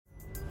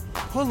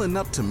Pulling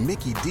up to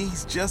Mickey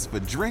D's just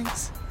for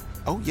drinks?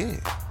 Oh yeah,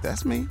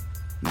 that's me.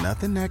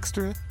 Nothing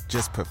extra,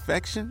 just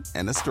perfection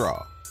and a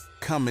straw.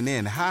 Coming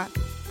in hot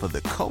for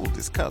the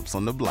coldest cups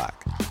on the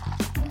block.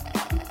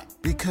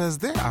 Because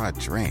there are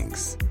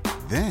drinks.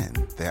 Then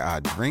there are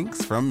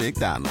drinks from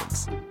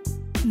McDonald's.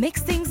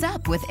 Mix things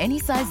up with any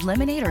size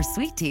lemonade or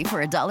sweet tea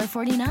for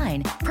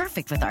 $1.49.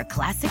 Perfect with our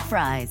classic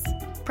fries.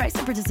 Price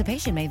and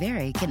participation may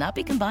vary. Cannot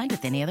be combined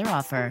with any other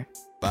offer.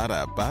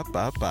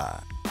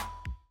 Ba-da-ba-ba-ba.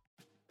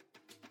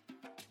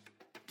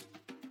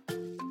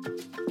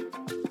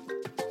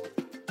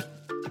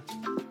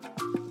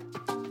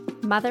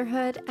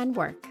 Motherhood and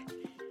work.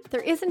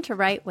 There isn't a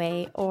right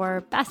way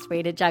or best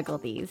way to juggle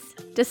these,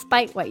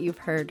 despite what you've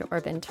heard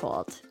or been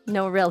told.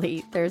 No,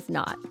 really, there's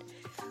not.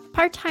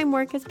 Part-time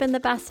work has been the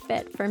best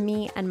fit for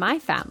me and my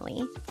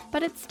family,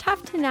 but it's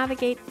tough to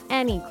navigate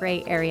any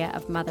gray area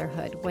of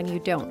motherhood when you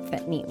don't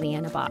fit neatly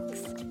in a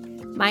box.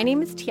 My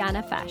name is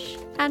Tiana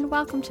Fech, and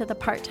welcome to the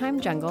Part-Time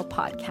Jungle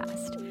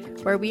podcast,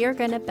 where we are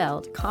going to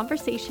build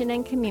conversation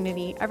and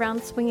community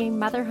around swinging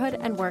motherhood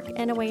and work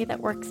in a way that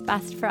works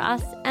best for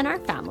us and our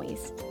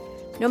families.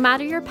 No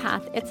matter your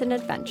path, it's an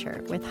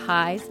adventure with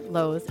highs,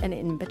 lows, and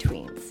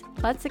in-betweens.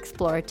 Let's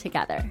explore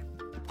together.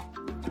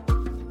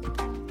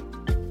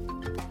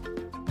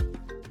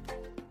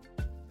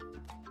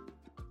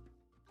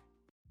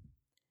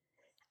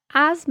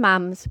 As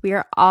moms, we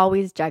are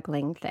always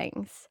juggling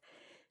things,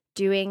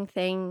 doing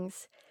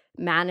things,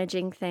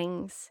 managing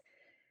things.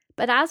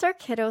 But as our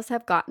kiddos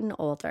have gotten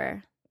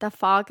older, the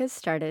fog has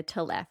started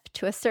to lift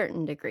to a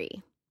certain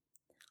degree.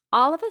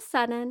 All of a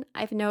sudden,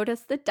 I've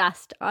noticed the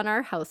dust on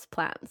our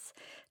houseplants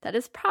that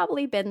has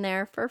probably been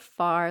there for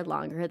far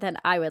longer than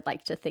I would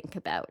like to think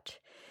about.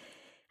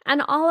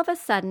 And all of a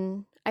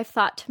sudden, I've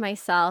thought to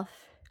myself,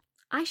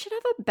 I should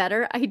have a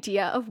better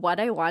idea of what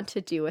I want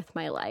to do with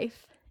my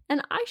life.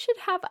 And I should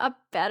have a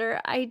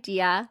better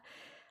idea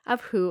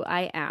of who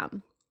I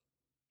am.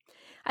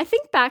 I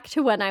think back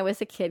to when I was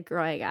a kid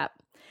growing up.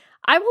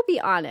 I will be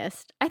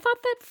honest, I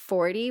thought that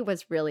 40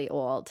 was really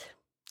old.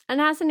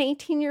 And as an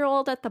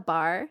 18-year-old at the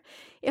bar,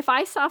 if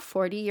I saw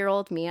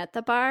 40-year-old me at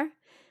the bar,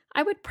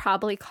 I would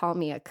probably call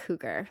me a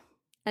cougar,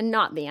 and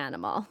not the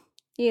animal.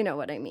 You know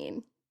what I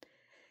mean.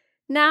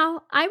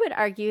 Now, I would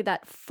argue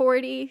that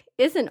 40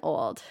 isn't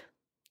old.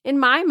 In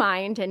my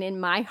mind and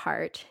in my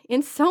heart,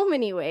 in so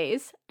many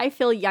ways, I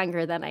feel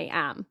younger than I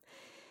am.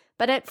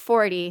 But at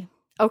 40,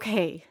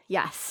 okay,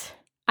 yes,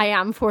 I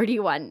am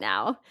 41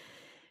 now.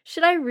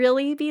 Should I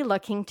really be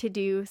looking to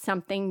do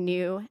something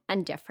new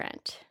and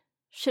different?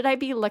 Should I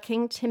be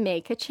looking to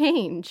make a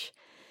change?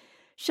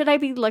 Should I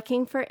be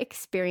looking for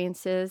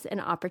experiences and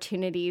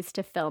opportunities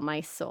to fill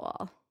my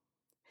soul?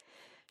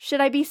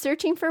 Should I be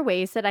searching for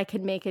ways that I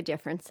could make a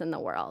difference in the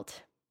world?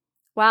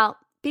 Well,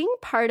 being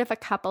part of a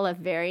couple of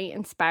very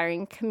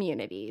inspiring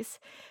communities,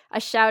 a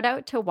shout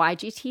out to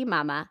YGT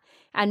Mama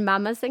and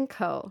Mamas &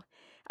 Co.,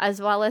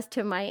 as well as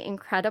to my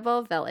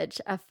incredible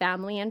village of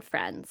family and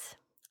friends,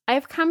 I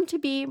have come to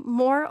be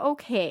more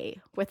okay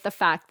with the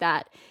fact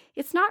that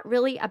it's not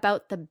really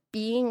about the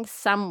being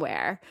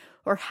somewhere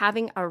or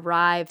having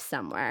arrived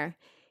somewhere.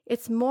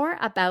 It's more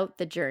about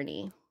the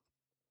journey.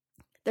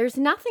 There's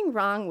nothing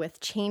wrong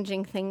with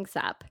changing things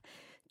up,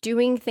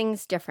 doing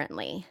things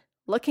differently,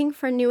 looking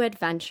for new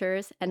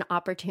adventures and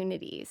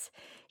opportunities,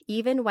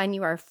 even when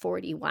you are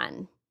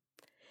 41.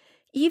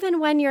 Even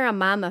when you're a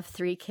mom of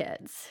 3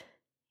 kids.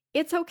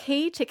 It's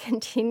okay to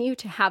continue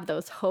to have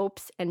those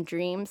hopes and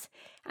dreams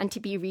and to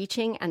be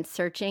reaching and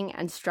searching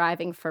and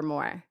striving for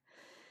more.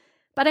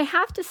 But I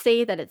have to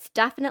say that it's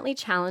definitely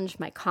challenged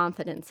my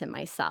confidence in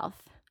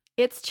myself.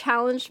 It's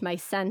challenged my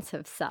sense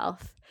of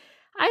self.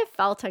 I have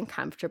felt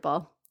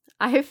uncomfortable.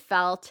 I have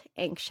felt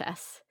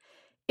anxious.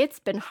 It's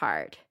been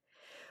hard.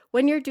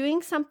 When you're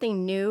doing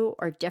something new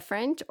or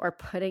different or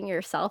putting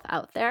yourself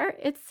out there,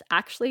 it's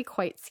actually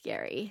quite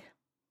scary.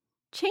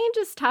 Change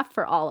is tough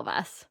for all of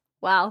us.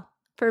 Well,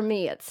 for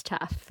me, it's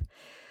tough.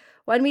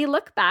 When we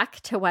look back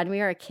to when we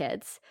were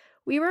kids,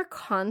 we were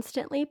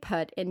constantly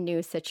put in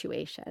new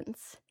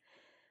situations.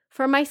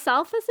 For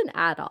myself as an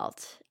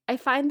adult, I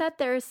find that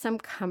there is some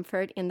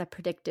comfort in the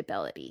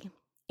predictability,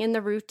 in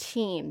the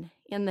routine,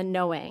 in the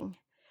knowing.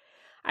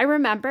 I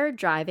remember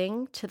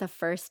driving to the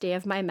first day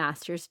of my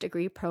master's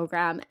degree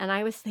program, and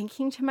I was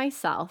thinking to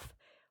myself,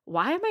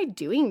 why am I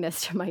doing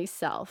this to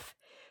myself?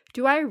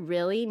 Do I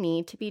really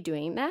need to be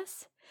doing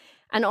this?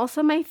 And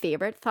also my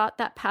favorite thought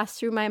that passed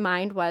through my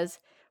mind was,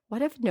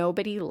 what if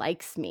nobody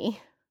likes me?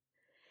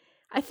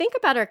 I think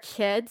about our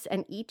kids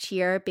and each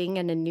year being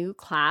in a new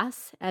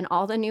class and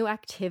all the new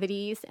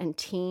activities and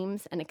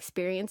teams and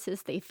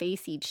experiences they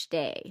face each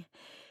day.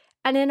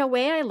 And in a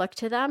way, I look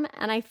to them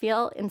and I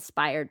feel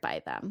inspired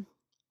by them.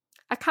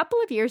 A couple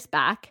of years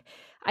back,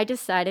 I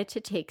decided to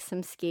take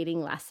some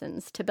skating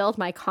lessons to build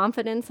my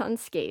confidence on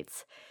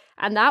skates,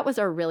 and that was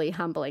a really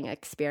humbling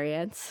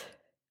experience.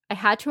 I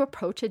had to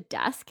approach a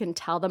desk and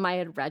tell them I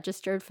had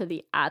registered for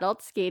the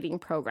adult skating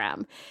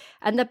program.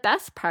 And the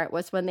best part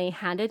was when they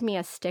handed me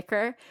a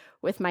sticker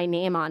with my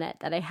name on it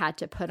that I had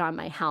to put on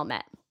my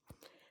helmet.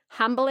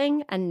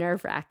 humbling and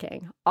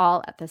nerve-wracking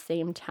all at the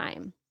same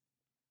time.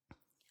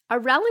 A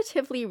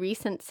relatively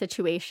recent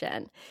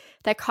situation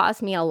that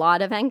caused me a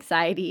lot of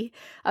anxiety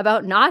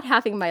about not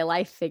having my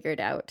life figured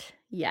out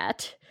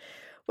yet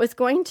was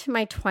going to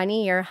my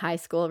 20-year high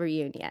school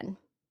reunion.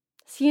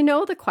 So you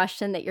know the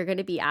question that you're going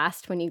to be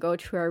asked when you go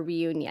to a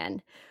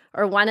reunion,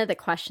 or one of the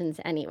questions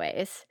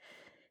anyways.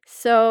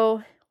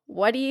 So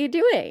what are you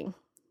doing?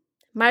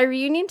 My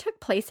reunion took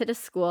place at a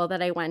school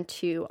that I went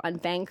to on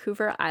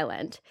Vancouver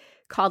Island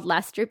called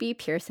Lester B.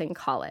 Pearson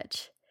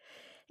College.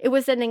 It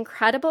was an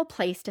incredible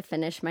place to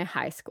finish my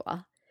high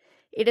school.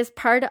 It is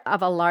part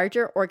of a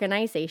larger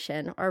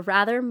organization, or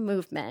rather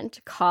movement,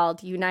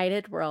 called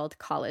United World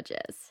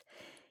Colleges.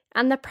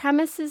 And the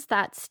premise is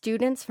that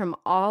students from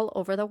all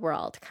over the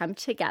world come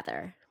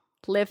together,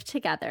 live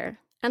together,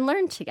 and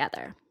learn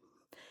together.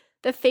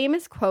 The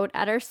famous quote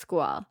at our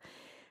school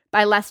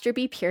by Lester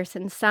B.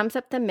 Pearson sums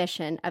up the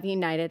mission of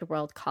United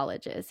World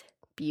Colleges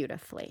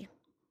beautifully.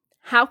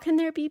 How can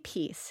there be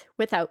peace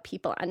without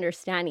people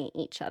understanding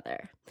each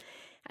other?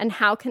 And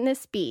how can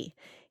this be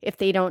if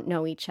they don't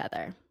know each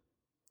other?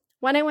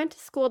 When I went to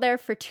school there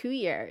for 2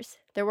 years,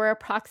 there were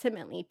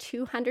approximately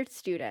 200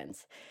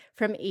 students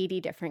from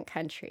 80 different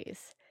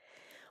countries.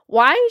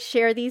 Why I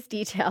share these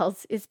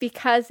details is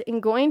because in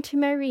going to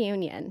my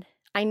reunion,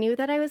 I knew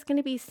that I was going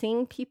to be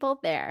seeing people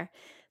there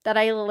that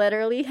I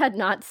literally had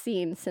not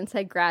seen since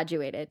I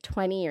graduated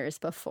 20 years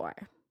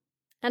before.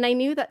 And I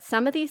knew that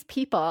some of these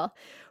people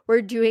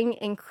were doing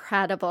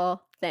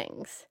incredible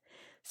things.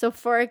 So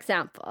for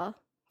example,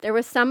 there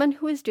was someone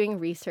who was doing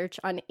research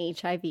on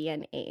HIV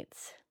and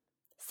AIDS.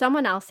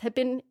 Someone else had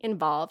been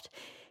involved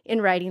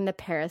in writing the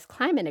Paris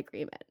Climate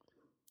Agreement.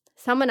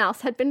 Someone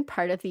else had been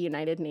part of the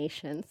United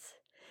Nations.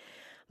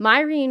 My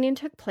reunion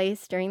took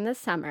place during the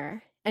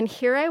summer, and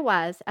here I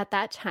was at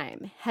that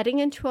time, heading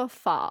into a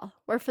fall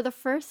where for the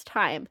first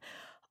time,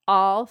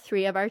 all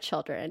 3 of our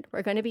children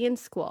were going to be in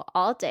school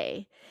all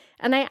day,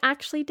 and I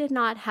actually did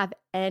not have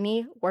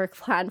any work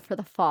plan for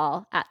the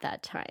fall at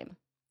that time.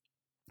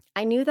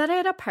 I knew that I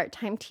had a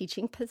part-time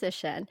teaching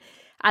position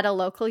at a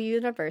local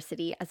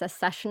university as a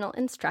sessional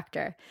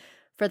instructor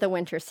for the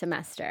winter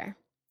semester.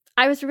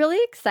 I was really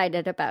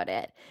excited about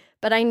it,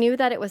 but I knew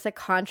that it was a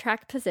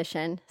contract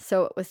position,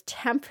 so it was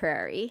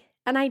temporary,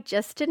 and I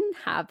just didn't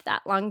have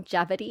that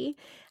longevity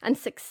and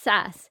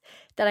success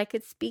that I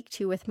could speak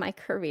to with my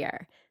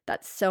career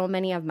that so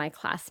many of my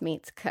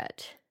classmates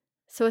could.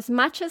 So as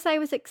much as I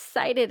was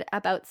excited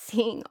about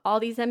seeing all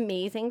these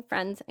amazing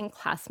friends and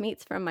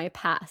classmates from my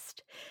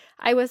past,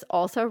 I was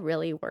also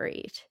really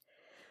worried.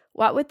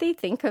 What would they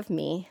think of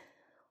me?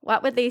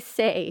 What would they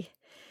say?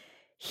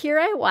 Here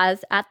I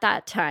was at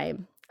that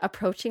time,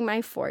 approaching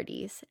my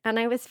 40s, and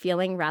I was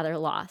feeling rather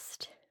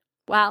lost.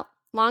 Well,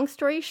 long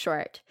story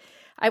short,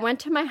 I went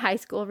to my high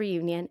school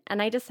reunion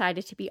and I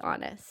decided to be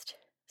honest.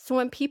 So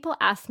when people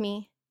asked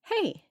me,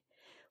 "Hey,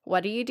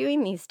 what are you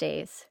doing these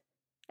days?"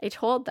 I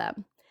told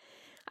them.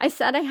 I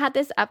said I had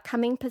this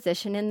upcoming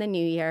position in the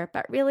new year,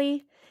 but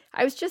really,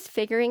 I was just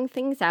figuring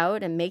things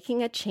out and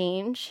making a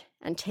change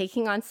and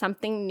taking on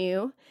something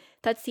new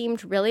that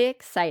seemed really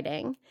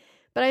exciting,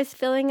 but I was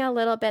feeling a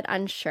little bit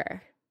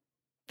unsure.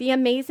 The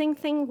amazing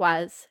thing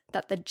was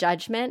that the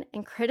judgment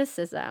and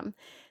criticism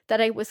that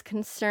I was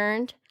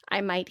concerned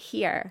I might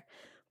hear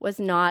was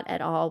not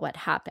at all what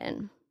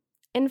happened.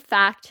 In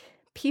fact,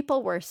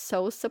 people were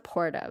so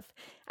supportive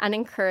and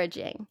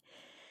encouraging.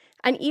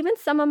 And even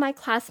some of my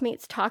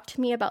classmates talked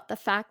to me about the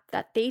fact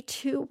that they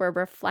too were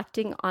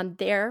reflecting on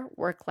their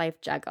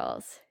work-life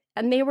juggles.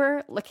 And they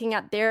were looking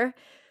at their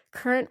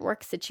current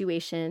work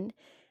situation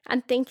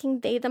and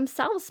thinking they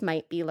themselves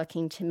might be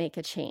looking to make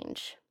a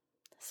change.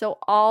 So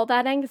all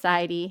that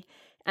anxiety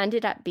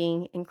ended up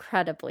being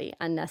incredibly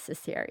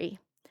unnecessary.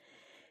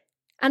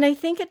 And I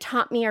think it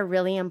taught me a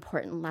really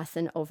important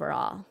lesson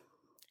overall.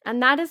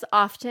 And that is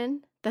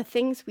often the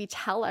things we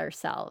tell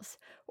ourselves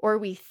or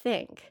we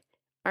think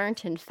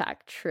aren't in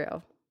fact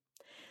true.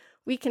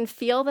 We can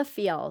feel the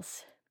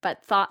feels,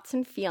 but thoughts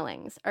and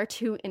feelings are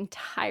 2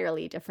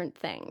 entirely different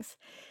things.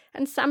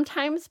 And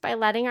sometimes by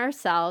letting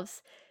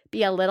ourselves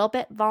be a little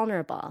bit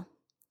vulnerable,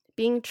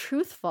 being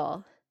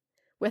truthful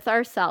with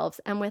ourselves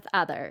and with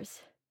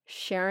others,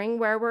 sharing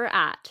where we're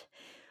at,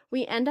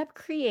 we end up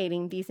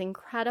creating these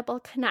incredible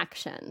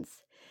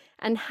connections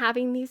and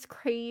having these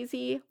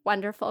crazy,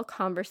 wonderful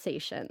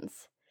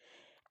conversations.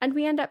 And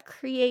we end up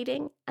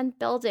creating and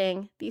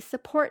building these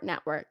support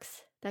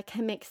networks that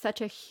can make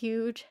such a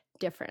huge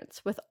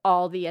difference with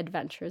all the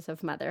adventures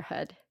of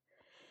motherhood.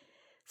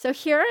 So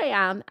here I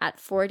am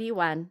at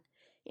 41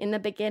 in the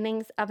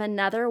beginnings of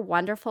another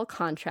wonderful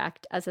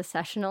contract as a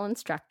sessional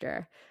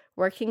instructor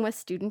working with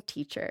student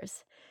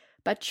teachers.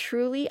 But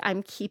truly,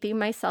 I'm keeping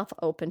myself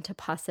open to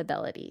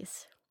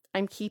possibilities.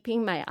 I'm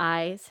keeping my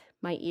eyes,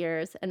 my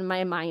ears, and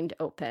my mind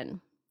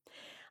open.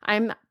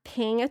 I'm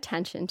paying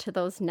attention to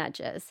those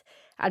nudges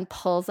and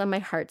pulls on my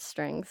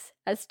heartstrings,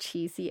 as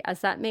cheesy as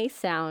that may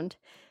sound,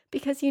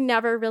 because you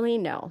never really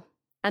know.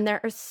 And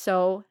there are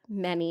so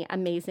many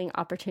amazing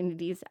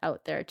opportunities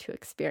out there to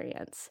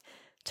experience,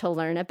 to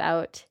learn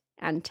about,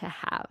 and to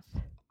have.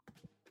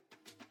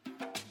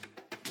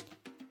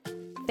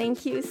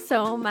 Thank you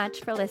so much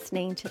for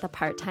listening to the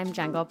Part-Time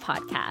Jungle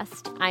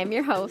podcast. I'm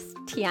your host,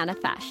 Tiana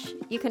Fech.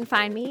 You can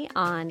find me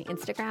on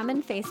Instagram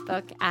and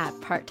Facebook at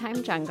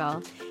Part-Time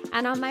Jungle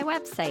and on my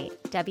website,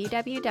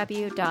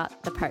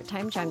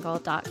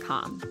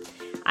 www.theparttimejungle.com.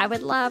 I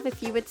would love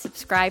if you would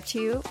subscribe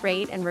to,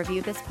 rate, and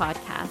review this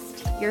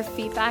podcast. Your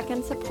feedback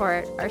and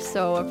support are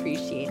so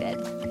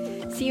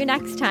appreciated. See you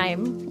next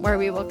time, where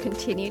we will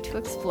continue to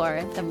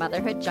explore the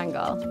motherhood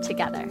jungle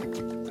together.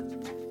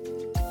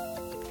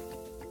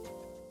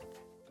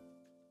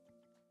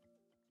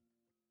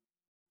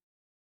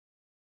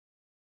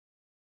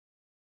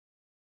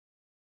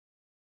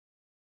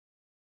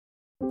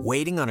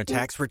 Waiting on a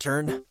tax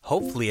return?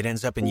 Hopefully it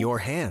ends up in your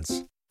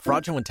hands.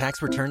 Fraudulent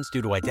tax returns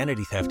due to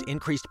identity theft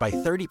increased by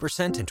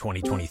 30% in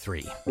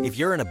 2023. If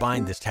you're in a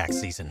bind this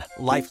tax season,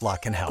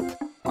 LifeLock can help.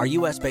 Our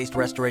U.S.-based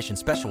restoration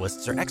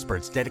specialists are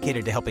experts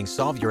dedicated to helping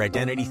solve your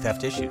identity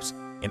theft issues.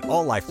 And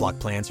all LifeLock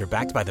plans are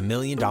backed by the $1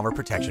 Million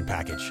Protection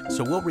Package.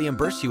 So we'll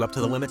reimburse you up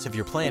to the limits of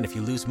your plan if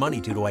you lose money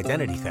due to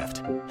identity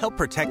theft. Help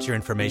protect your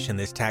information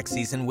this tax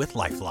season with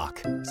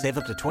LifeLock. Save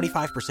up to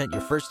 25%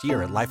 your first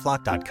year at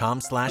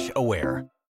LifeLock.com/aware.